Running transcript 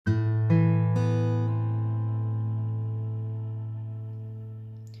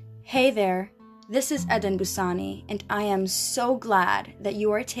Hey there, this is Eden Busani, and I am so glad that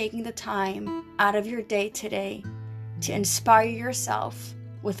you are taking the time out of your day today to inspire yourself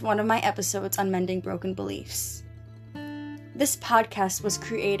with one of my episodes on mending broken beliefs. This podcast was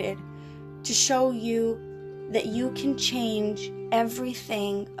created to show you that you can change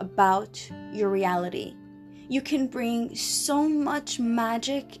everything about your reality. You can bring so much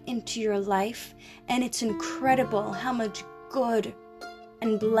magic into your life, and it's incredible how much good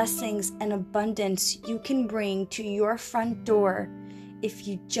and blessings and abundance you can bring to your front door if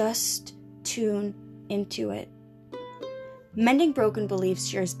you just tune into it. Mending Broken Beliefs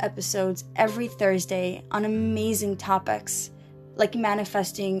shares episodes every Thursday on amazing topics like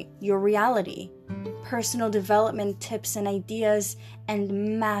manifesting your reality, personal development tips and ideas,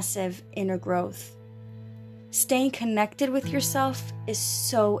 and massive inner growth. Staying connected with yourself is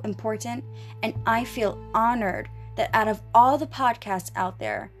so important, and I feel honored that out of all the podcasts out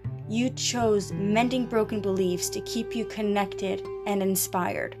there, you chose Mending Broken Beliefs to keep you connected and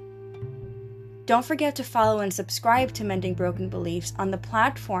inspired. Don't forget to follow and subscribe to Mending Broken Beliefs on the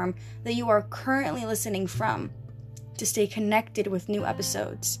platform that you are currently listening from to stay connected with new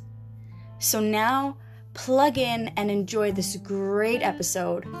episodes. So now, plug in and enjoy this great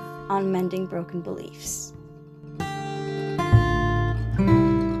episode on Mending Broken Beliefs.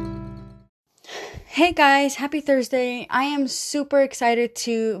 Hey guys, happy Thursday. I am super excited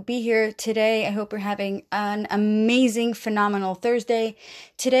to be here today. I hope you're having an amazing, phenomenal Thursday.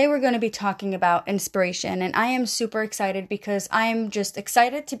 Today we're going to be talking about inspiration, and I am super excited because I'm just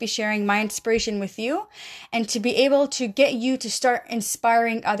excited to be sharing my inspiration with you and to be able to get you to start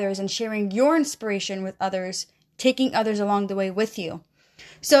inspiring others and sharing your inspiration with others, taking others along the way with you.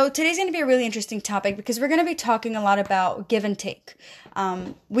 So today's going to be a really interesting topic because we're going to be talking a lot about give and take.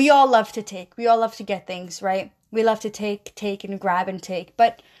 We all love to take. We all love to get things, right? We love to take and grab and take.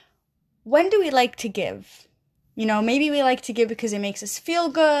 But when do we like to give? You know, maybe we like to give because it makes us feel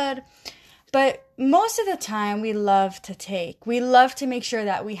good. But most of the time we love to take. We love to make sure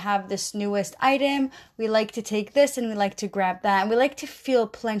that we have this newest item. We like to take this and we like to grab that. And we like to feel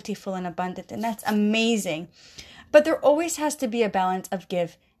plentiful and abundant. And that's amazing. But there always has to be a balance of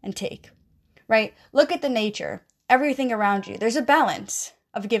give and take, right? Look at the nature, everything around you. There's a balance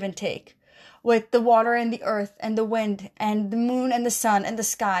of give and take with the water and the earth and the wind and the moon and the sun and the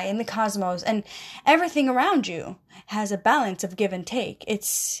sky and the cosmos, and everything around you has a balance of give and take.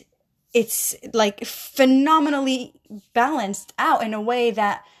 It's like phenomenally balanced out in a way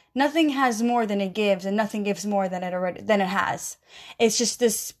that nothing has more than it gives and nothing gives more than it has. It's just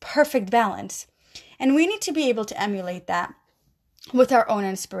this perfect balance. And we need to be able to emulate that with our own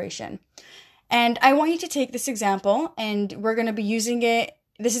inspiration. And I want you to take this example, and we're going to be using it.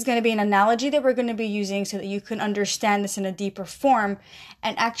 This is going to be an analogy that we're going to be using so that you can understand this in a deeper form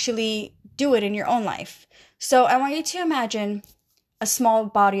and actually do it in your own life. So I want you to imagine a small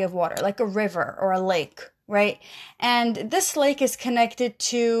body of water, like a river or a lake, right? And this lake is connected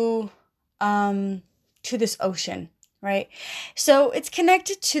to this ocean. Right? So it's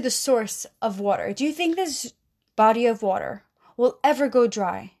connected to the source of water. Do you think this body of water will ever go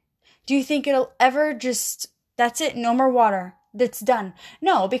dry? Do you think it'll ever that's it, no more water, that's done?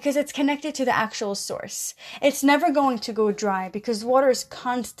 No, because it's connected to the actual source. It's never going to go dry because water is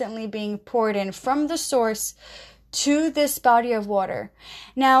constantly being poured in from the source to this body of water.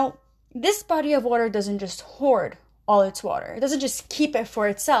 Now, this body of water doesn't just hoard all its water. It doesn't just keep it for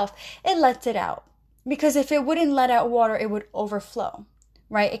itself. It lets it out. Because if it wouldn't let out water, it would overflow,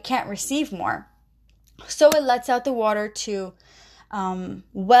 right? It can't receive more. So it lets out the water to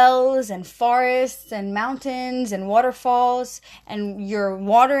wells and forests and mountains and waterfalls and your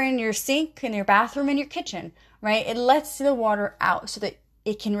water in your sink and your bathroom and your kitchen, right? It lets the water out so that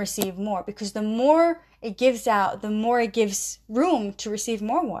it can receive more, because the more it gives out, the more it gives room to receive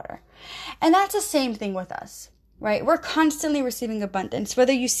more water. And that's the same thing with us. Right? We're constantly receiving abundance.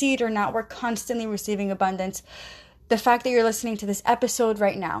 Whether you see it or not, we're constantly receiving abundance. The fact that you're listening to this episode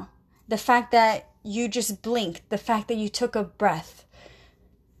right now, the fact that you just blinked, the fact that you took a breath,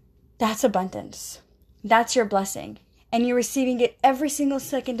 that's abundance. That's your blessing. And you're receiving it every single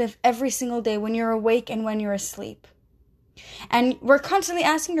second of every single day when you're awake and when you're asleep. And we're constantly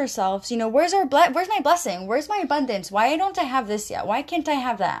asking ourselves, you know, where's my blessing? Where's my abundance? Why don't I have this yet? Why can't I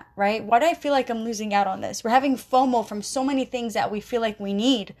have that, right? Why do I feel like I'm losing out on this? We're having FOMO from so many things that we feel like we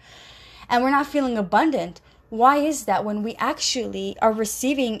need, and we're not feeling abundant. Why is that when we actually are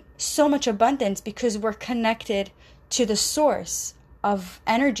receiving so much abundance? Because we're connected to the source of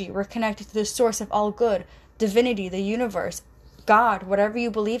energy. We're connected to the source of all good, divinity, the universe, God, whatever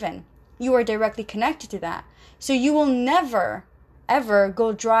you believe in. You are directly connected to that. So you will never, ever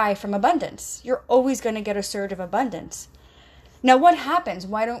go dry from abundance. You're always going to get a surge of abundance. Now, what happens?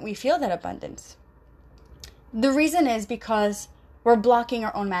 Why don't we feel that abundance? The reason is because we're blocking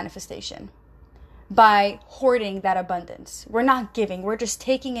our own manifestation by hoarding that abundance. We're not giving. We're just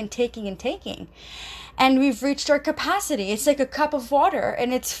taking and taking and taking. And we've reached our capacity. It's like a cup of water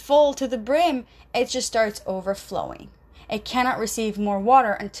and it's full to the brim. It just starts overflowing. It cannot receive more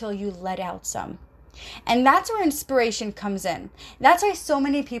water until you let out some. And that's where inspiration comes in. That's why so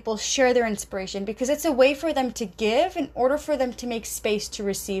many people share their inspiration, because it's a way for them to give in order for them to make space to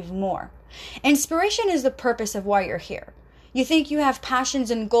receive more. Inspiration is the purpose of why you're here. You think you have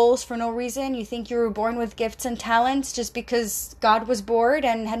passions and goals for no reason. You think you were born with gifts and talents just because God was bored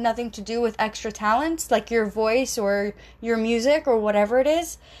and had nothing to do with extra talents like your voice or your music or whatever it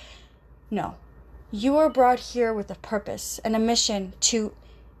is. No. You are brought here with a purpose and a mission to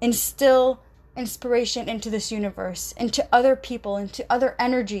instill inspiration into this universe, into other people, into other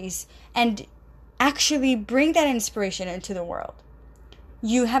energies, and actually bring that inspiration into the world.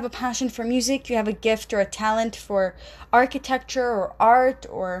 You have a passion for music, you have a gift or a talent for architecture or art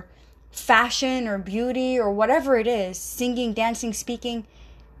or fashion or beauty or whatever it is, singing, dancing, speaking.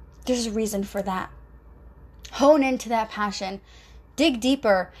 There's a reason for that. Hone into that passion, dig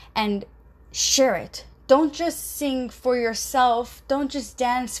deeper, and share it. Don't just sing for yourself. Don't just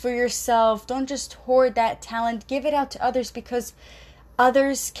dance for yourself. Don't just hoard that talent. Give it out to others, because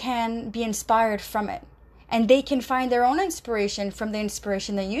others can be inspired from it. And they can find their own inspiration from the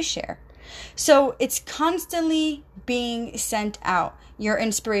inspiration that you share. So it's constantly being sent out, your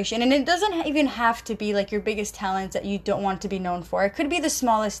inspiration. And it doesn't even have to be like your biggest talents that you don't want to be known for. It could be the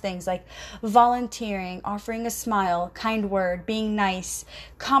smallest things like volunteering, offering a smile, kind word, being nice,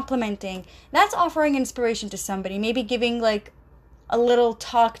 complimenting. That's offering inspiration to somebody. Maybe giving like a little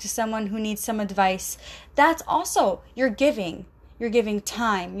talk to someone who needs some advice. That's also, you're giving. You're giving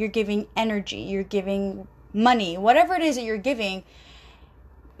time. You're giving energy. You're giving money. Whatever it is that you're giving.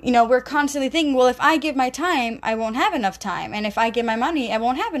 You know, we're constantly thinking, well, if I give my time, I won't have enough time. And if I give my money, I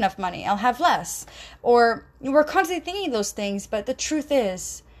won't have enough money. I'll have less. Or we're constantly thinking those things. But the truth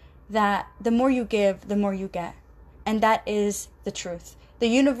is that the more you give, the more you get. And that is the truth. The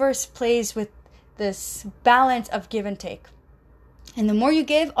universe plays with this balance of give and take. And the more you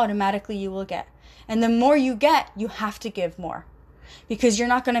give, automatically you will get. And the more you get, you have to give more. Because you're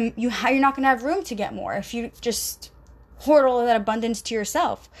not gonna have room to get more if you just hoard all of that abundance to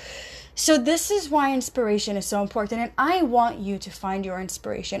yourself. So this is why inspiration is so important. And I want you to find your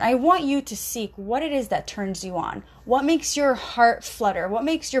inspiration. I want you to seek what it is that turns you on. What makes your heart flutter? What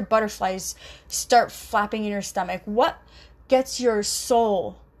makes your butterflies start flapping in your stomach? What gets your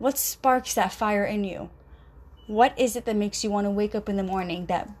soul? What sparks that fire in you? What is it that makes you want to wake up in the morning,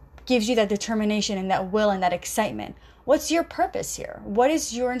 that gives you that determination and that will and that excitement? What's your purpose here? What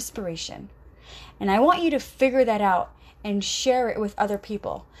is your inspiration? And I want you to figure that out and share it with other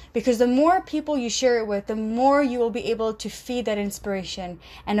people. Because the more people you share it with, the more you will be able to feed that inspiration,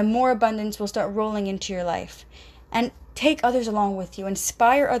 and the more abundance will start rolling into your life. And take others along with you.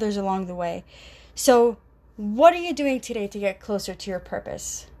 Inspire others along the way. So what are you doing today to get closer to your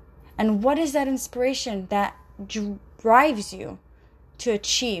purpose? And what is that inspiration that drives you to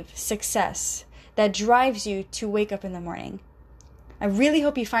achieve success? That drives you to wake up in the morning? I really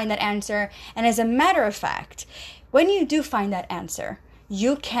hope you find that answer. And as a matter of fact, when you do find that answer,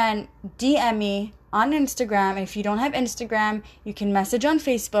 you can DM me on Instagram. If you don't have Instagram, you can message on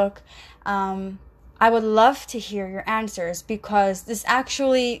Facebook. I would love to hear your answers, because this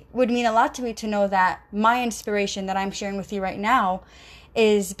actually would mean a lot to me to know that my inspiration that I'm sharing with you right now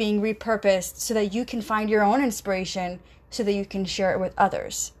is being repurposed so that you can find your own inspiration, so that you can share it with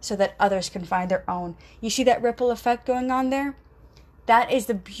others, so that others can find their own. You see that ripple effect going on there? That is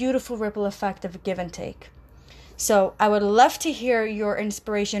the beautiful ripple effect of give and take. So I would love to hear your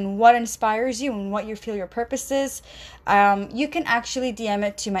inspiration, what inspires you and what you feel your purpose is. You can actually DM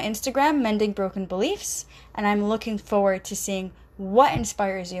it to my Instagram, Mending Broken Beliefs, and I'm looking forward to seeing what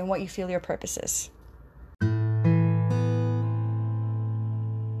inspires you and what you feel your purpose is.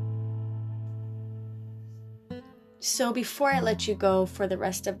 So before I let you go for the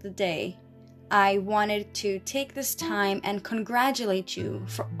rest of the day, I wanted to take this time and congratulate you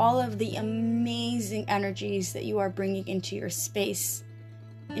for all of the amazing energies that you are bringing into your space,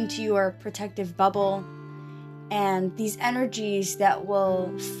 into your protective bubble, and these energies that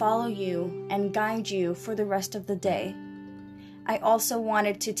will follow you and guide you for the rest of the day. I also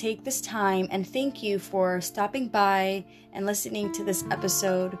wanted to take this time and thank you for stopping by and listening to this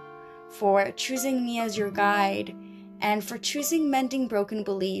episode, for choosing me as your guide, and for choosing Mending Broken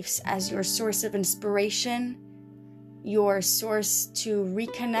Beliefs as your source of inspiration, your source to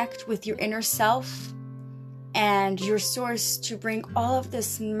reconnect with your inner self, and your source to bring all of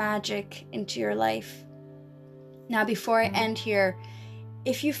this magic into your life. Now, before I end here,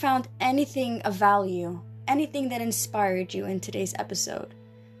 if you found anything of value, anything that inspired you in today's episode,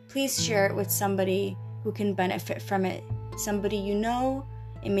 please share it with somebody who can benefit from it. Somebody you know,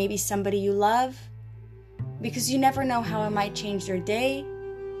 and maybe somebody you love, because you never know how it might change their day,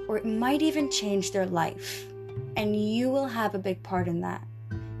 or it might even change their life, and you will have a big part in that.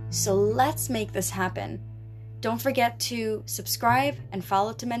 So let's make this happen. Don't forget to subscribe and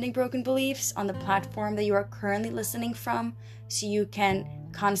follow to Mending Broken Beliefs on the platform that you are currently listening from, so you can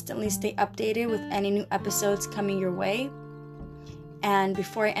constantly stay updated with any new episodes coming your way. And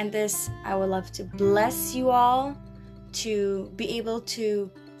before I end this, I would love to bless you all to be able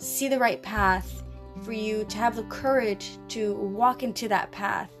to see the right path, for you to have the courage to walk into that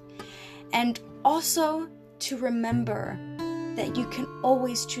path, and also to remember that you can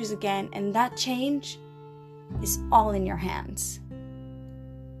always choose again, and that change is all in your hands.